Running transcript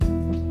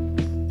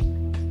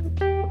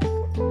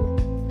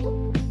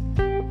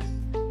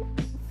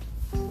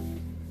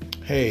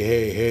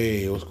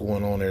Hey, what's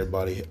going on,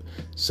 everybody?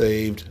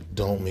 Saved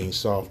don't mean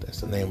soft.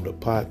 That's the name of the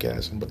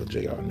podcast. I'm Brother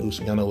J.R.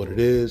 Newsom. Y'all know what it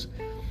is.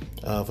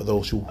 For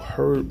those who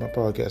heard my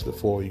podcast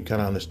before, you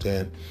kind of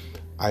understand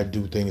I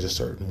do things a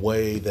certain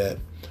way that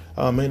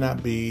may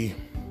not be,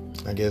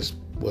 I guess,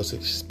 what's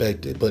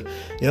expected. But,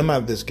 I'm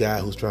not this guy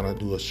who's trying to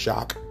do a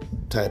shock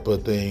type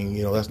of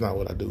thing. That's not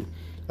what I do.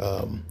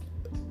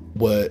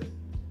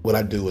 What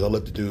I do is I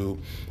look to do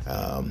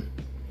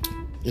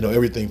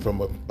everything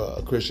from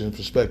a Christian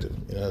perspective.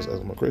 As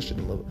I'm a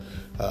Christian,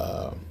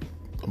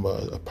 I'm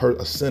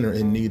a sinner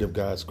in need of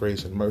God's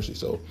grace and mercy.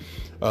 So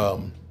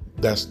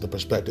that's the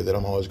perspective that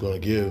I'm always going to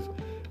give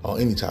on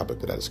any topic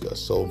that I discuss.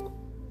 So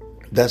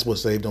that's what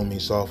Saved Don't Mean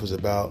Soft is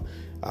about.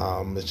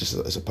 It's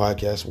a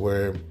podcast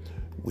where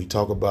we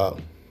talk about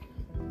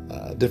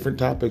different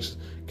topics,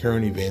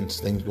 current events,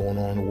 things going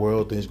on in the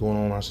world, things going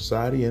on in our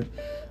society, and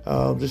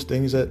just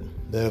things that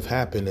have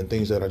happened and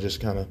things that are just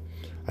kind of,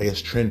 I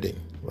guess, trending,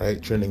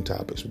 right? Trending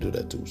topics. We do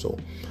that too. So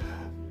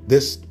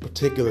this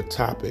particular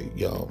topic,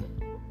 y'all,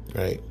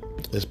 right?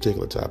 This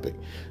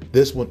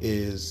one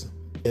is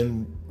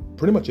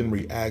pretty much in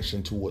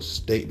reaction to a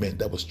statement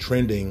that was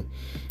trending.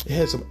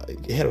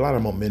 It had a lot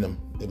of momentum.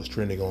 It was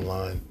trending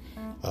online.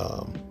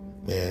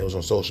 And it was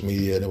on social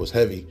media, and it was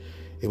heavy.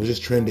 It was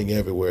just trending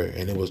everywhere.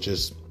 And it was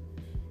just,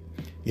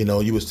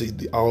 you would see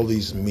all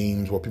these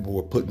memes where people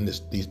were putting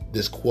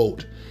this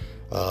quote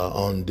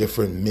on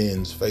different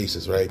men's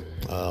faces, right?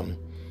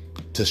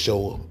 To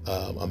show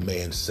a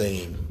man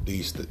saying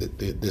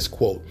this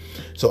quote.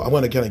 So I'm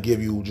going to kind of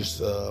give you just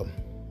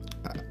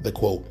the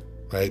quote,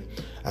 right?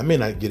 I may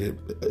not get it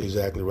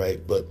exactly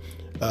right, but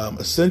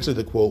essentially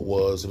the quote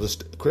was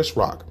Chris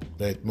Rock.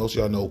 Right? Most of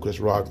y'all know Chris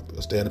Rock,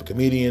 a stand-up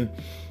comedian.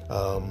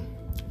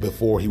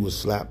 Before he was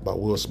slapped by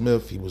Will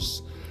Smith, he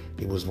was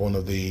one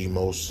of the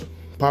most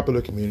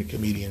popular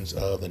comedians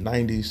of the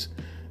 90s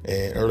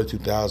and early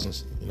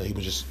 2000s. He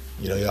was just,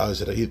 he always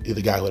said he's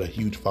the guy with a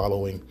huge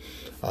following.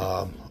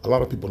 A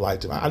lot of people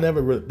liked him. I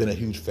never really been a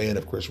huge fan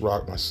of Chris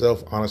Rock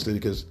myself, honestly,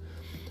 because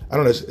I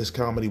don't know, his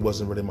comedy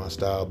wasn't really my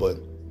style, but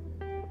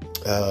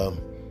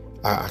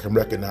I can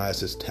recognize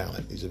his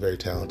talent. He's a very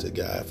talented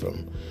guy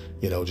from,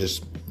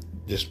 just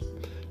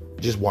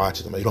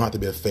watching him. You don't have to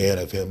be a fan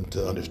of him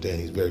to understand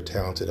he's very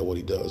talented at what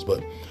he does.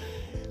 But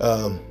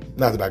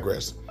not to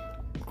digress.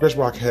 Chris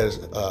Rock he's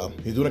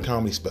doing a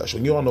comedy special.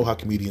 And you all know how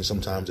comedians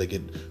sometimes they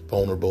get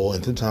vulnerable,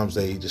 and sometimes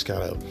they just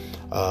kind of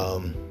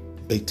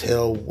they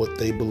tell what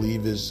they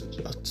believe is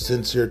a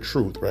sincere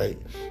truth, right?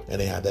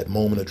 And they have that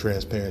moment of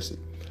transparency.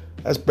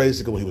 That's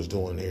basically what he was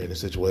doing here in this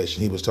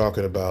situation. He was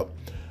talking about,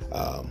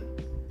 I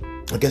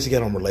guess he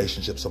got on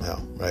relationships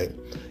somehow, right?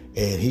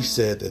 And he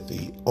said that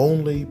the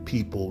only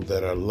people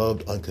that are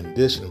loved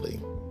unconditionally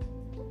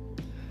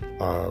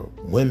are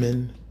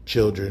women,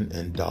 children,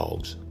 and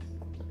dogs.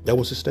 That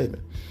was his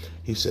statement.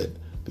 He said,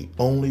 the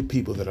only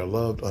people that are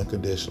loved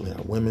unconditionally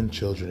are women,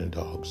 children, and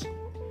dogs.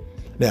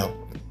 Now,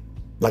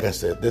 like I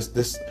said,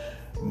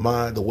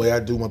 the way I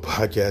do my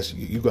podcast,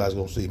 you guys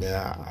gonna see,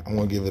 man. I'm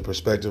gonna give the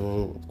perspective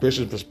of a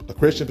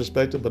Christian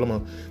perspective, but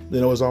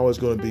it's always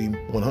going to be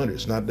 100.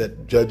 It's not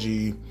that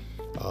judgy,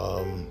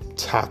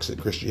 toxic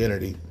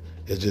Christianity.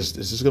 This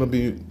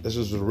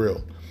is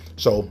real.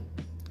 So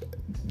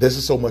this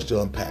is so much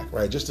to unpack,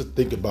 right? Just to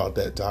think about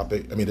that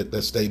topic. I mean,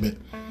 that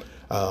statement.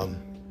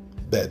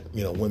 That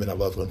women are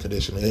loved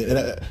unconditionally,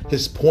 and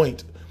his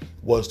point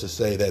was to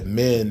say that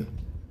men,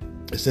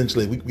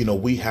 essentially,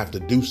 we have to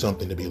do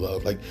something to be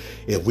loved. Like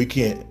if we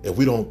can't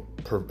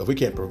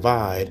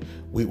provide,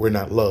 we're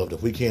not loved.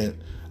 If we can't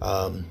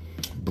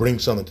bring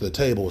something to the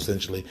table,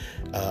 essentially,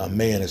 a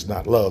man is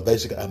not loved.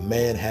 Basically, a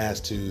man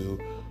has to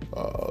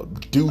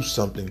do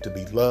something to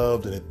be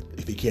loved, and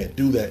if he can't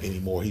do that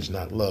anymore, he's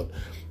not loved.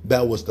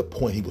 That was the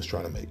point he was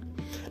trying to make.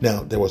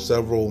 Now, there were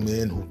several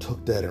men who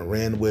took that and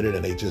ran with it,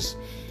 and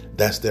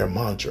that's their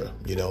mantra,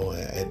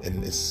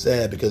 and it's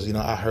sad because,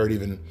 I heard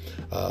even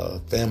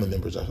family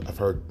members I've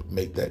heard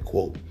make that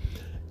quote,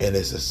 and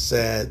it's a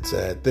sad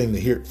thing to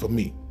hear for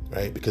me,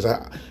 right? Because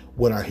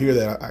when I hear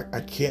that, I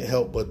can't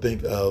help but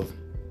think of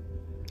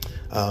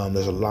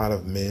there's a lot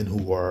of men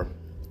who are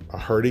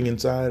hurting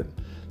inside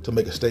to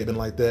make a statement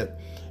like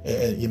that,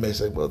 and you may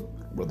say, well,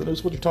 Brother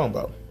News, what you talking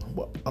about?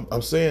 Well,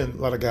 I'm saying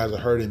a lot of guys are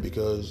hurting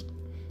because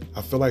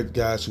I feel like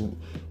guys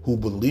who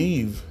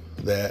believe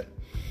that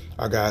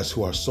are guys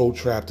who are so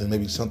trapped in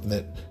maybe something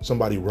that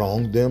somebody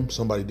wronged them,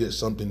 somebody did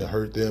something to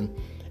hurt them,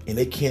 and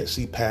they can't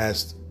see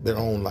past their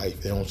own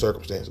life, their own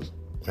circumstances,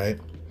 right?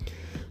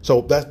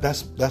 So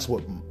that's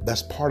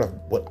part of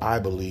what I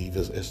believe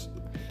is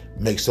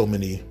makes so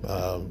many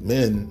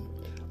men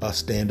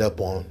stand up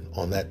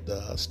on that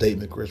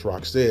statement Chris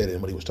Rock said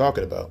and what he was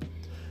talking about.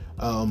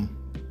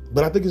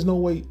 But I think it's no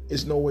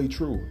way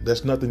true.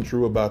 There's nothing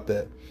true about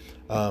that.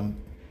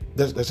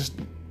 There's just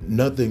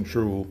nothing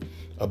true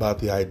about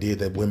the idea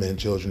that women and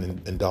children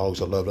and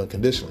dogs are loved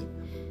unconditionally.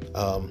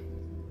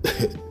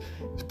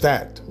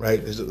 Fact,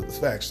 right? It's a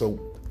fact. So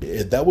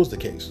if that was the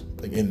case,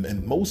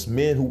 and most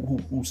men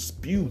who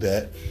spew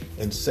that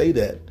and say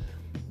that,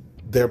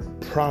 they're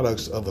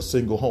products of a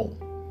single home.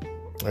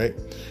 right?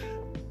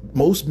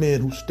 Most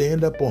men who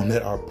stand up on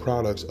that are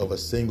products of a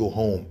single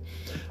home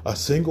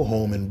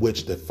in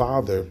which the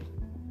father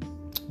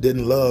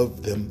didn't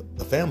love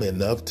the family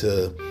enough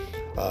to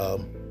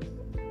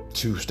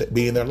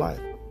be in their life,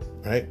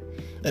 right?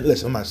 And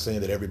listen, I'm not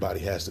saying that everybody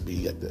has to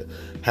be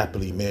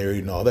happily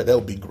married and all that. That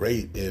would be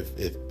great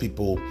if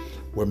people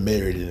were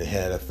married and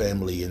had a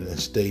family and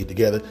stayed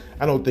together.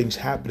 I know things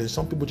happen, and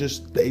some people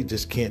they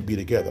just can't be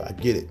together. I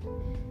get it,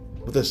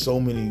 but there's so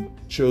many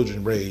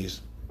children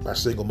raised by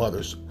single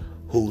mothers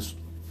who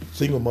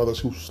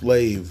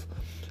slave,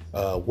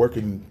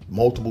 working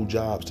multiple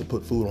jobs to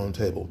put food on the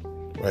table,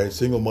 right?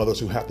 Single mothers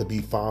who have to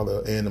be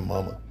father and a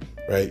mama,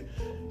 right?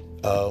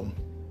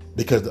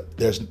 Because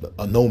there's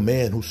no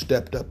man who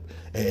stepped up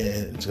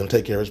and is going to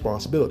take care of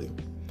responsibility.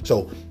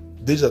 So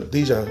these are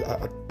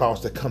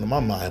thoughts that come to my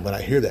mind when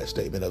I hear that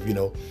statement of,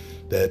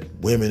 that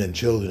women and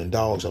children and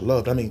dogs are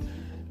loved. I mean,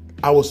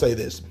 I will say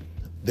this: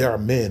 there are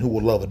men who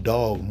will love a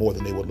dog more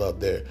than they would love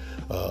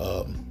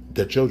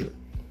their children.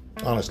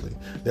 Honestly,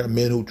 there are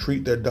men who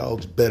treat their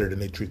dogs better than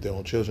they treat their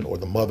own children or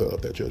the mother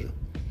of their children.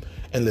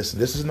 And listen,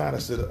 this is not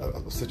a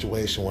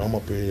situation where I'm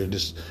up here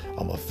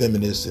I'm a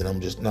feminist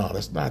and that's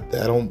not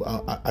that.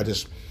 I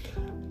just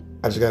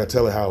got to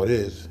tell it how it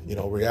is.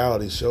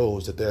 Reality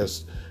shows that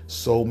there's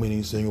so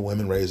many single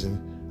women raising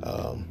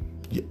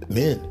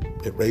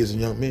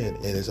young men,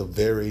 and it's a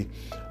very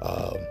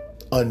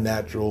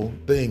unnatural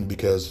thing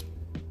because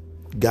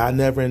God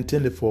never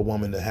intended for a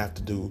woman to have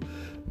to do,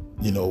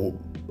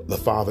 the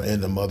father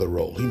and the mother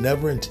role.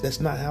 That's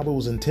not how it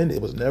was intended.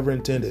 It was never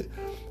intended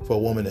for a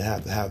woman to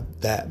have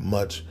that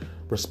much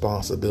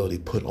responsibility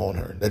put on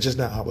her. That's just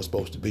not how it's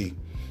supposed to be.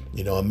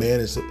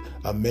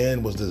 A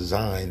man was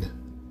designed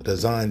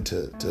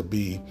to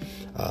be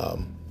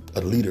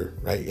a leader,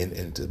 right?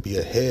 And to be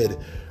a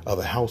head of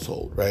a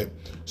household, right?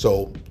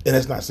 So, and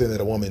that's not saying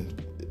that a woman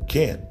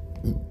can't.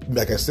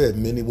 Like I said,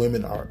 many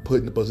women are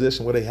put in a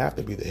position where they have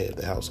to be the head of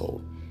the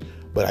household.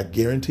 But I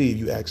guarantee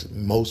you ask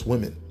most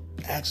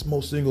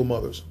single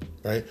mothers,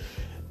 right?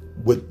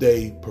 Would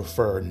they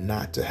prefer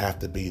not to have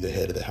to be the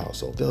head of the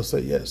household? They'll say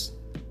yes.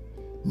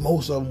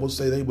 Most of them will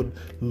say they would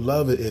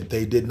love it if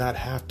they did not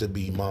have to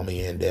be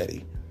mommy and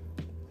daddy.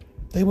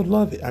 They would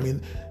love it. I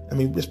mean,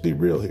 let's be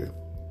real here.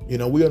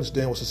 We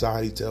understand what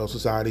society tells.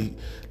 Society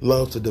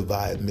loves to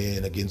divide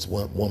men against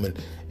one woman.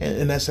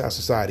 And that's how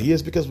society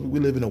is because we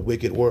live in a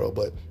wicked world.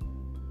 But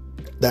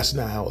that's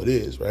not how it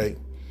is, right?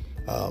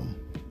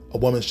 A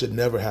woman should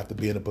never have to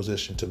be in a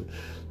position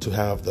to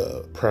have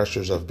the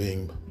pressures of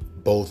being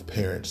both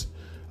parents,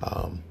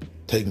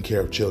 taking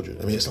care of children.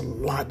 I mean, it's a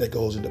lot that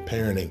goes into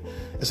parenting.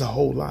 It's a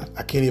whole lot.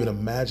 I can't even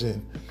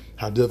imagine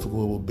how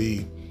difficult it will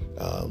be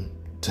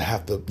to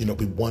have to, be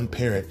one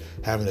parent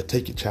having to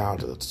take your child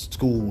to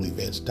school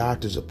events,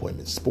 doctor's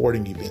appointments,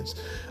 sporting events,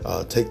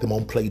 take them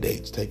on play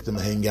dates, take them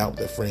to hang out with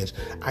their friends.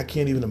 I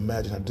can't even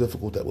imagine how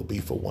difficult that would be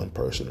for one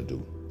person to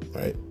do,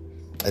 right?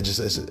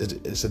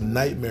 It's a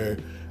nightmare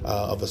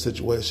of a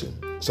situation.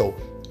 So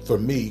for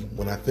me,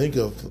 when I think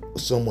of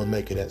someone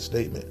making that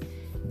statement,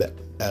 that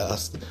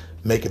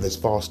making this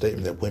false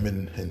statement that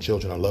women and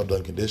children are loved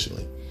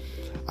unconditionally,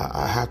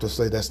 I have to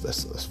say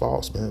that's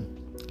false, man.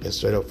 It's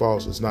straight up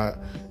false. It's not.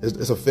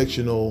 It's a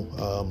fictional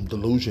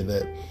delusion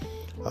that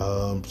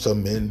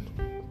some men,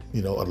 a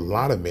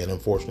lot of men,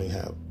 unfortunately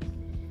have.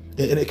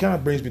 And it kind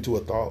of brings me to a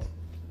thought.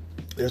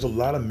 There's a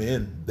lot of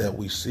men that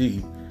we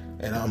see,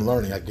 and I'm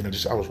learning. I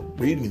was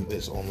reading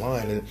this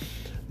online, and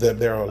that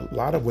there are a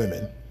lot of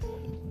women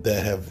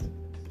that have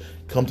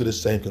come to the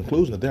same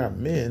conclusion that there are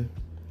men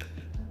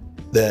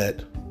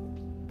that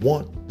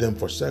want them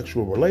for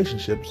sexual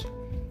relationships,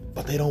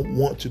 but they don't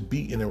want to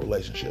be in a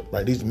relationship,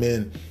 right? These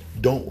men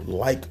don't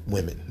like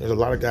women. There's a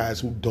lot of guys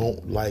who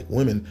don't like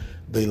women.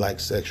 They like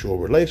sexual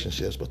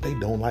relationships, but they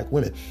don't like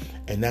women.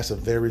 And that's a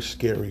very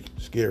scary,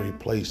 scary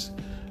place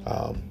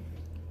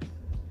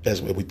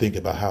as we think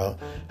about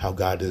how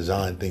God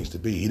designed things to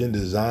be. He didn't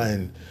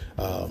design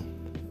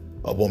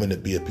a woman to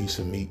be a piece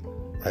of meat,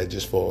 right,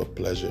 just for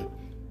pleasure.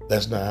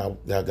 That's not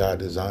how God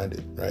designed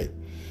it, right?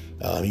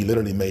 He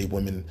literally made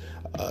women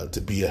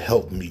to be a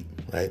helpmeet,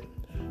 right?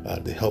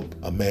 To help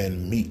a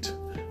man meet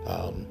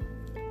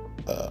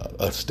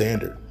a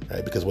standard,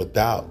 right? Because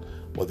without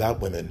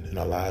women in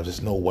our lives,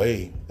 there's no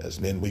way as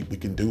men we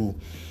can do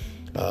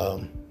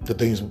the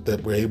things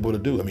that we're able to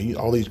do. I mean,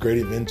 all these great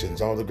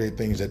inventions, all the great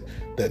things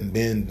that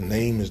men's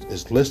name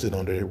is listed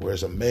under here,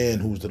 whereas a man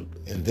who's the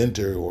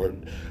inventor or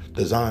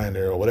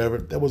designer or whatever,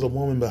 there was a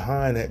woman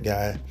behind that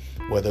guy,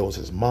 whether it was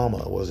his mama,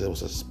 whether it was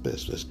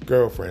his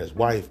girlfriend, his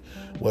wife,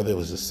 whether it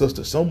was his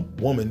sister. Some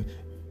woman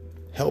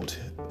helped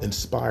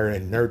inspire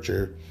and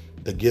nurture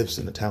the gifts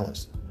and the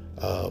talents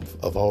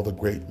of all the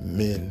great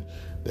men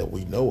that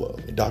we know of.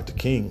 And Dr.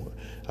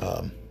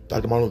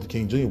 Martin Luther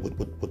King Jr.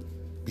 would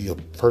be a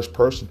first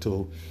person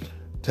to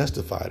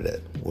testify to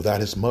that.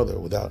 Without his mother,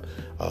 without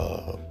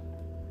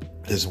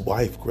his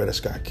wife, Greta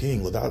Scott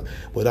King,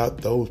 without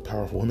those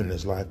powerful women in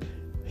his life,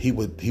 he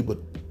would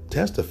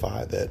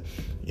testify that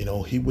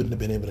he wouldn't have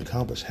been able to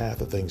accomplish half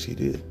the things he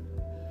did.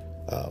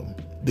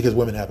 because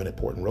women have an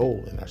important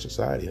role in our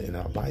society, in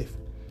our life.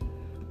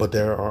 But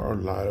there are a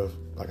lot of,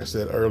 like I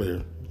said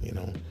earlier,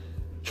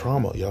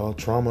 trauma, y'all.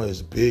 Trauma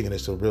is big, and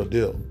it's a real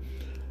deal.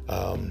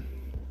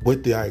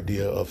 With the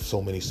idea of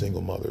so many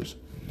single mothers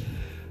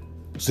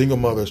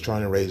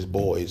trying to raise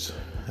boys.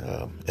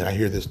 And I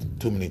hear this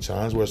too many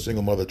times, where a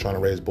single mother trying to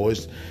raise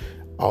boys,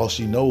 all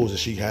she knows is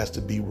she has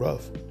to be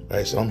rough,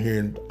 right? So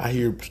I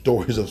hear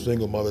stories of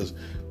single mothers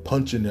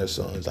punching their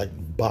sons, like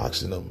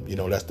boxing them.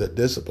 That's their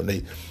discipline.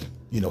 They,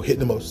 hitting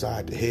them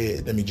upside the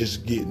head. I mean,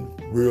 just getting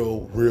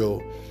real,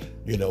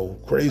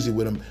 crazy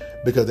with them,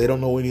 because they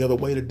don't know any other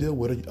way to deal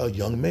with a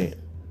young man.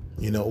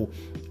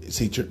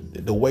 See,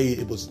 the way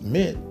it was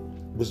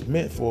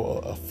meant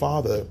for a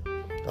father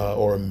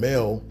or a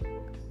male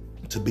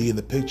to be in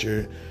the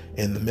picture,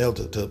 and the male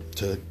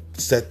to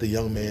set the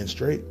young man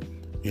straight,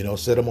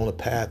 set him on a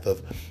path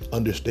of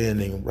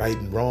understanding right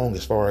and wrong,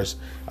 as far as,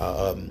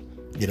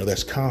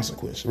 that's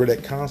consequence. Where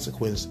that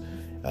consequence,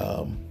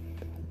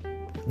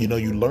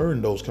 you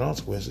learn those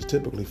consequences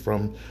typically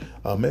from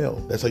a male.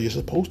 That's how you're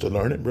supposed to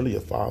learn it, really,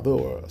 a father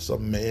or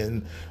some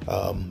man.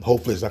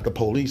 Hopefully it's not the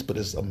police, but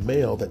it's a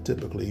male that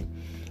typically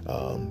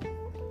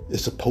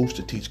is supposed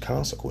to teach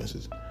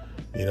consequences.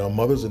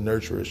 Mother's a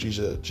nurturer.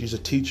 She's a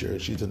teacher.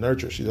 She's a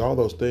nurturer. She's all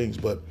those things.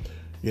 But,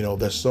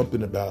 there's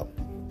something about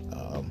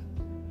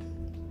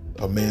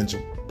a man's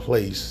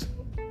place,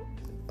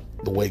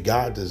 the way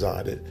God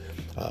designed it,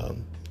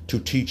 to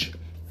teach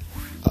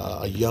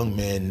a young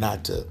man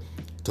not to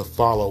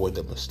follow in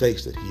the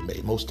mistakes that he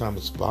made. Most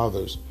times as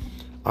fathers,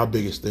 our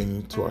biggest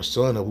thing to our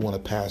son that we want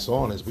to pass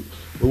on is we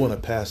want to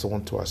pass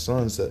on to our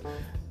sons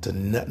to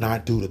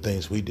not do the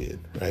things we did,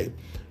 right?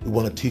 We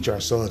want to teach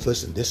our sons,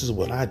 listen, this is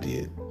what I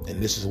did,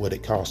 and this is what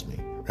it cost me,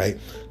 right?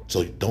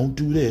 So don't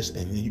do this,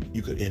 and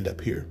you could end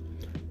up here.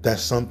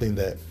 That's something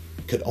that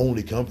could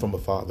only come from a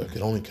father,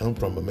 could only come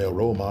from a male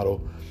role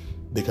model,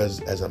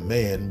 because as a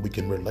man, we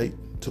can relate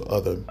to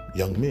other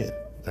young men,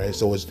 right?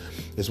 So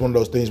it's one of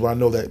those things where I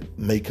know that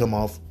may come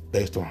off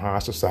based on how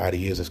our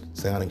society is, it's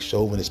sounding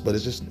chauvinist, but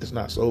it's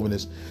not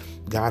chauvinist.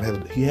 God had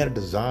a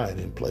design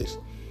in place.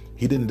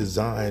 He didn't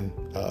design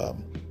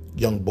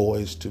young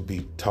boys to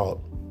be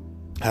taught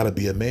how to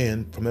be a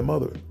man from their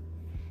mother.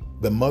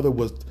 The mother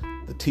was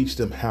to teach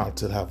them how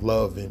to have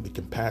love and be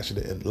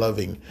compassionate and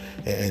loving,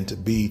 and to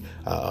be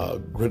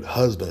good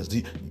husbands.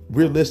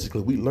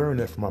 Realistically, we learn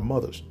that from our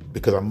mothers,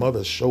 because our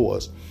mothers show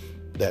us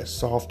that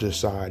softer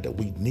side that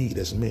we need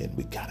as men.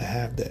 We gotta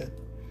have that,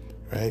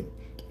 right?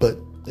 But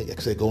like I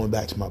said, going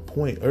back to my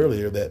point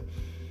earlier, that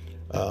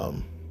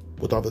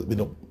with all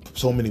the,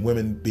 so many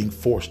women being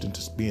forced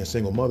into being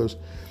single mothers,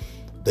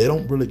 they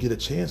don't really get a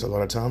chance a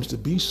lot of times to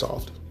be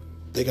soft.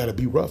 They got to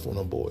be rough on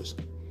them boys,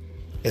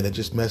 and it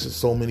just messes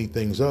so many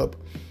things up.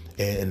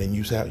 And then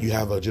you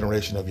have a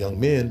generation of young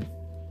men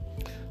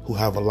who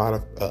have a lot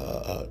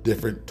of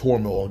different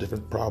turmoil and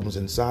different problems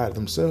inside of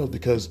themselves,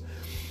 because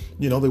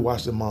they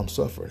watch their mom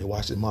suffer. They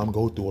watch their mom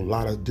go through a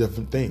lot of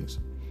different things.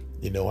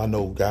 I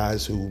know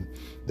guys who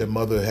their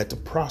mother had to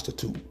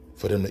prostitute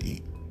for them to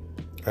eat,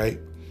 right?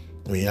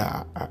 I mean,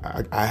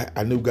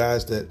 I knew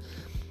guys that,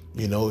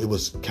 it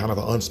was kind of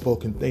an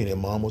unspoken thing. Their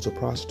mom was a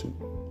prostitute,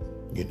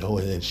 and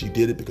then she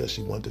did it because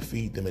she wanted to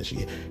feed them, and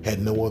she had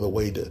no other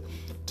way to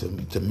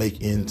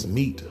make ends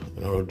meet.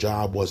 Her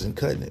job wasn't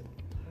cutting it.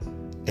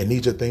 And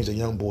these are things that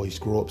young boys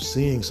grow up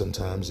seeing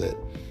sometimes, that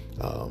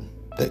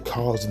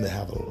cause them to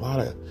have a lot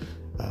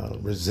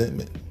of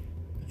resentment.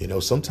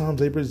 Sometimes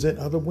they resent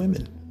other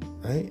women,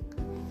 right?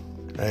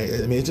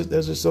 I mean,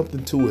 there's just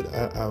something to it.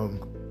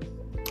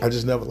 I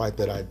just never liked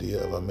that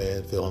idea of a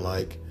man feeling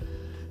like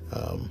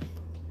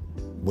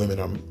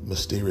women are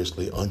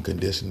mysteriously,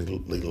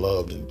 unconditionally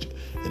loved,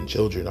 and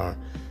children are.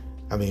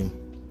 I mean,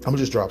 I'm gonna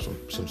just drop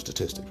some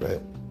statistics, right?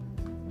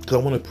 Because I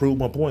want to prove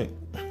my point.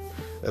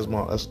 That's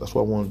what I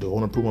want to do. I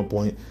want to prove my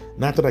point.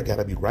 Not that I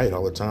gotta be right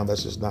all the time.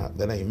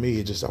 That ain't me.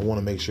 It's just I want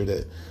to make sure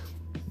that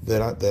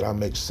I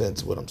make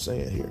sense of what I'm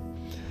saying here.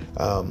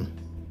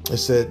 It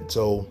said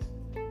so.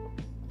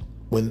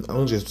 I'm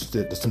gonna just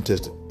the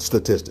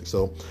statistics.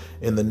 So,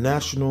 in the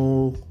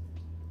National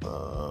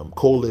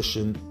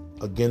Coalition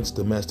Against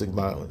Domestic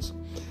Violence,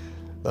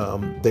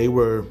 they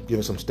were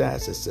giving some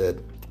stats that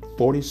said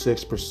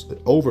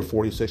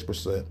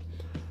 46%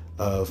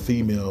 of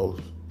female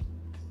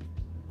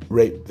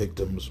rape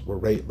victims were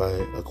raped by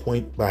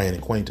an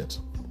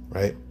acquaintance,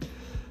 right?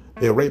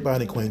 They were raped by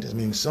an acquaintance,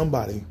 meaning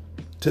somebody,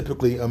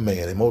 typically a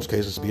man, in most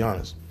cases, to be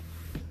honest.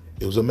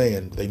 It was a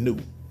man they knew.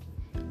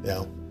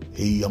 Now,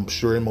 I'm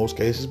sure in most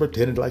cases,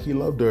 pretended like he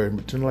loved her and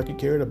pretended like he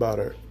cared about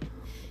her.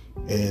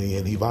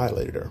 And he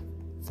violated her.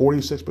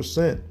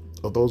 46%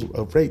 of those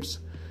rapes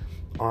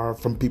are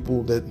from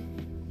people that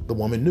the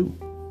woman knew.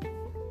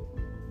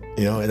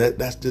 And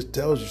that just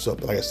tells you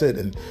something. Like I said,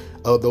 and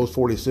of those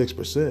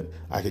 46%,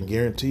 I can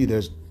guarantee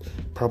there's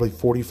probably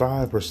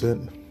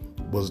 45%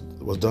 was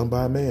done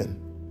by a man,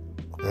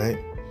 right?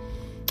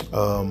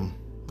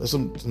 There's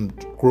some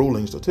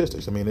grueling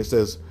statistics. I mean, it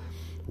says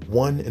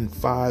 1 in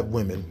 5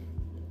 women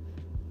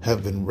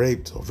have been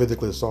raped or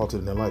physically assaulted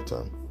in their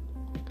lifetime.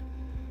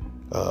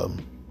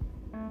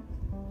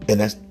 And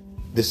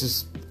this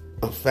is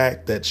a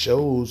fact that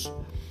shows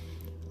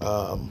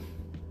the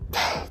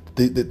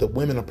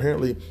women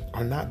apparently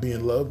are not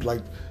being loved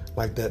like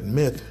that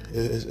myth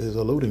is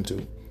alluding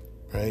to,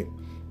 right?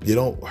 You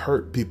don't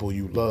hurt people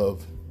you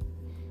love.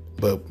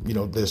 But,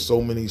 there's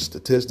so many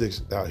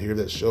statistics out here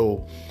that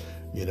show,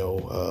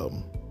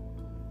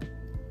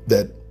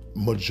 that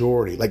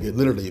majority, like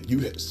literally, if you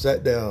had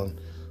sat down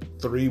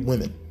 3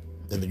 women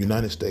in the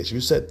United States,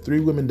 you set 3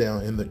 women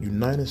down in the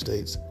United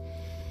States,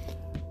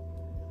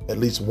 at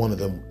least one of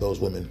those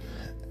women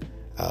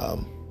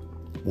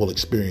will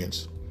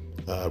experience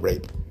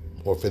rape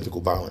or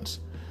physical violence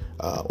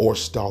or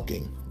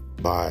stalking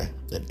by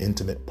an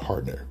intimate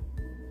partner.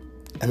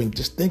 I mean,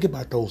 just think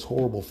about those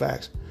horrible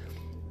facts,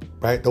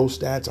 right? Those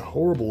stats are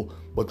horrible,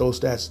 but those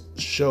stats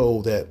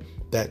show that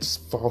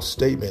false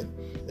statement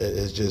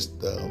is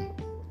just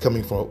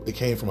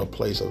came from a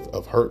place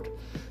of hurt.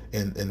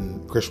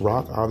 And Chris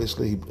Rock,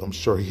 obviously, I'm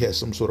sure he has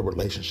some sort of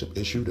relationship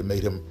issue that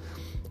made him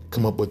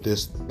come up with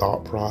this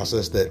thought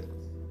process that,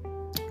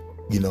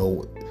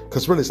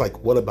 because really it's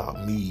like, what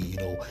about me?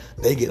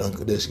 They get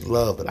unconditional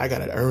love, but I got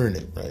to earn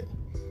it, right?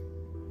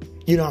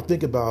 I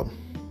think about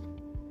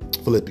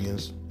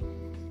Philippians.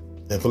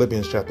 In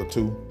Philippians chapter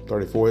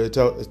 2:34, it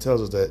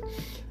tells us that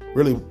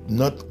really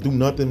do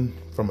nothing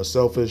from a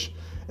selfish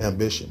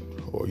ambition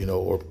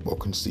or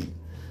conceit.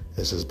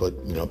 It says, but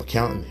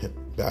count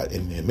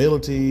in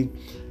humility,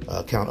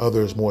 count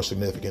others more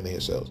significant than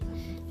yourselves.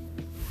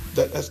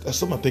 That's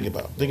something I think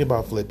about. Think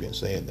about Philippians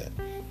saying that.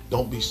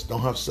 Don't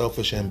have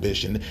selfish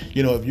ambition.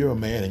 If you're a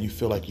man and you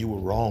feel like you were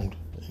wronged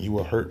and you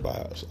were hurt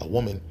by a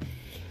woman,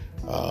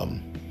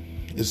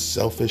 it's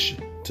selfish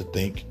to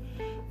think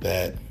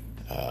that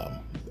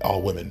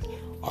all women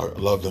are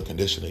loved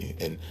unconditionally,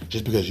 and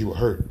just because you were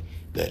hurt,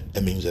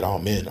 that means that all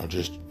men are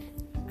just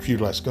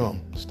treated like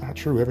scum. It's not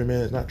true. Every man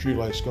is not treated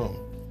like scum.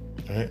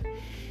 All right.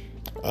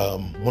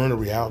 One of the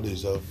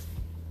realities of,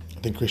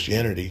 I think,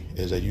 Christianity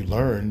is that you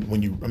learn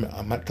when you.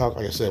 I'm not talking.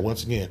 Like I said,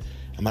 once again,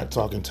 I'm not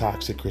talking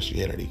toxic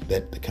Christianity.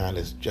 That the kind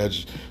that's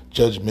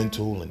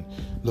judgmental and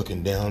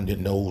looking down your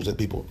nose at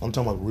people. I'm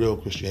talking about real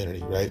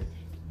Christianity, right?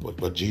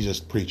 What Jesus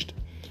preached.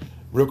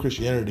 Real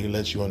Christianity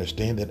lets you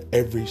understand that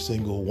every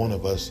single one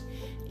of us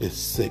is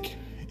sick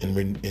and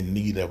in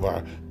need of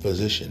our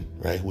physician,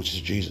 right? Which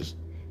is Jesus.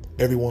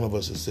 Every one of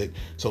us is sick.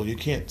 So you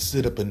can't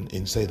sit up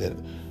and say that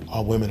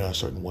all women are a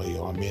certain way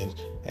or all men.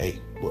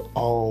 Hey, we're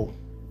all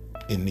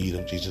in need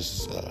of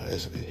Jesus'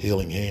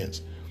 healing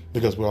hands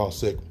because we're all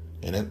sick.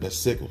 And that's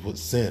sick with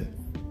sin,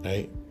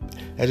 right?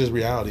 That's just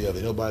reality of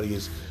it. Nobody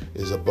is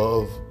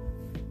above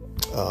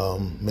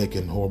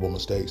making horrible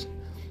mistakes.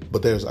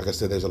 But like I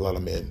said, there's a lot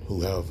of men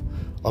who have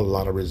a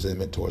lot of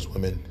resentment towards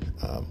women.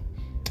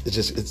 It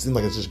seems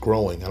like it's just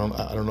growing. I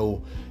don't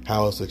know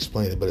how else to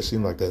explain it, but it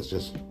seems like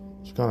it's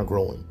kind of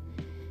growing.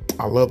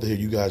 I love to hear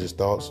you guys'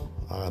 thoughts.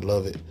 I'd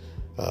love it.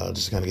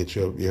 Just to kind of get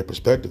your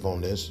perspective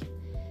on this.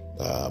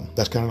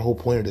 That's kind of the whole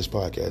point of this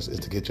podcast, is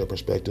to get your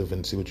perspective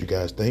and see what you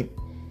guys think.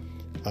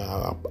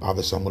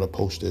 Obviously, I'm going to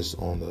post this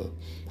on the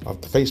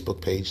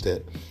Facebook page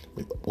that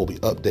will be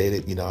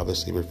updated,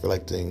 obviously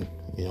reflecting,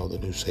 the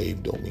new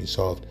Saved Don't Mean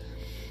Soft.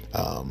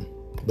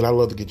 But I'd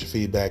love to get your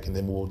feedback, and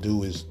then what we'll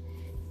do is,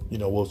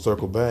 we'll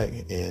circle back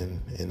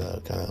and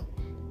kind of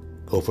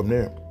go from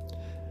there.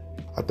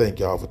 I thank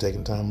y'all for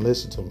taking time to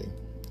listen to me.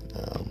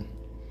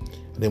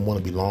 I didn't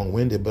want to be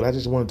long-winded, but I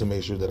just wanted to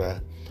make sure that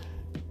I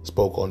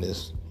spoke on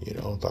this,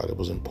 thought it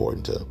was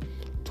important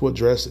to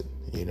address it,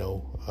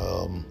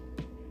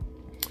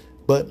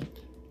 but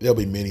there'll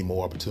be many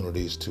more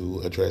opportunities to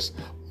address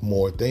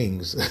more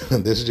things.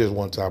 This is just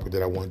one topic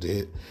that I wanted to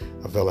hit.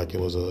 I felt like it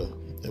was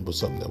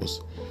something that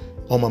was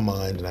on my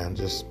mind, and I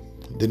just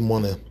didn't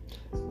want to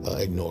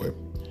ignore it.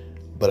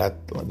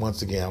 But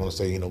once again, I want to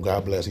say,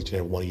 God bless each and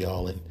every one of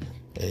y'all, and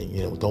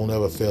don't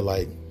ever feel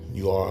like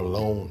you are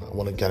alone. I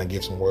want to kind of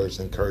give some words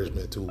of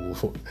encouragement to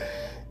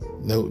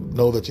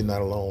know that you're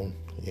not alone.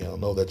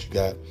 Know that you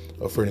got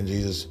a friend in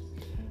Jesus.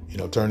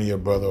 Turn to your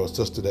brother or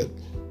sister that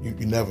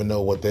you never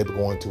know what they're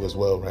going through as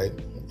well, right?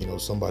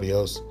 Somebody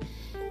else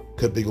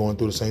could be going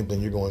through the same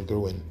thing you're going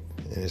through, and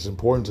it's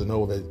important to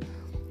know that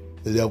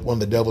one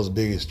of the devil's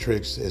biggest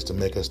tricks is to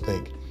make us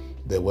think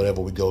that whatever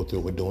we go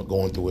through, we're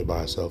going through it by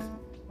ourselves.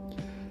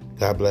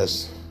 God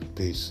bless.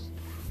 Peace.